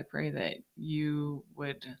is, I pray that you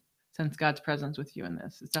would sense God's presence with you in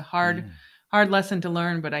this. It's a hard lesson to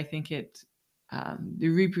learn, but I think the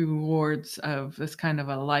rewards of this kind of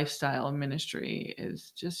a lifestyle of ministry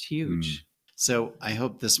is just huge. So I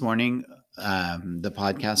hope this morning the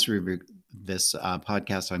podcast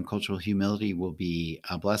podcast on cultural humility will be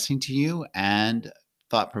a blessing to you and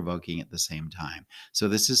thought-provoking at the same time. So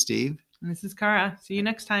this is Steve. And this is Cara. See you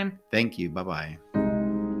next time. Thank you. Bye-bye.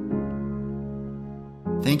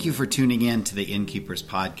 Thank you for tuning in to the Innkeepers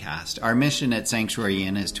podcast. Our mission at Sanctuary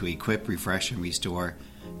Inn is to equip, refresh, and restore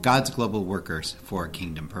God's global workers for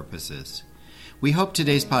kingdom purposes. We hope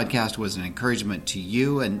today's podcast was an encouragement to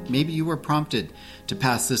you, and maybe you were prompted to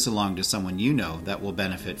pass this along to someone you know that will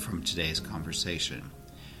benefit from today's conversation.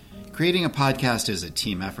 Creating a podcast is a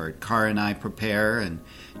team effort. Cara and I prepare and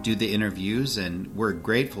do the interviews, and we're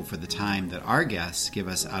grateful for the time that our guests give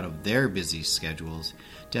us out of their busy schedules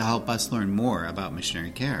to help us learn more about missionary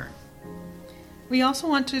care. We also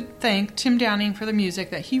want to thank Tim Downing for the music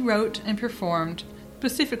that he wrote and performed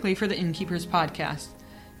specifically for the Innkeepers podcast.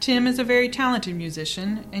 Tim is a very talented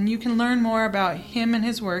musician, and you can learn more about him and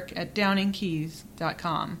his work at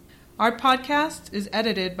downingkeys.com. Our podcast is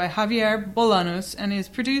edited by Javier Bolanos and is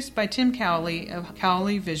produced by Tim Cowley of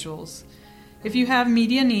Cowley Visuals. If you have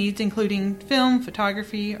media needs, including film,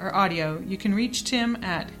 photography, or audio, you can reach Tim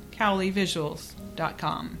at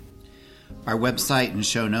cowleyvisuals.com. Our website and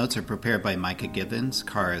show notes are prepared by Micah Gibbons,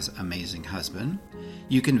 Cara's amazing husband.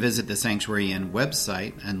 You can visit the Sanctuary Inn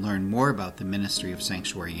website and learn more about the ministry of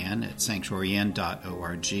Sanctuary Inn at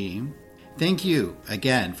sanctuaryinn.org. Thank you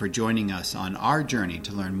again for joining us on our journey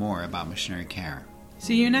to learn more about missionary care.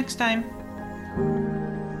 See you next time.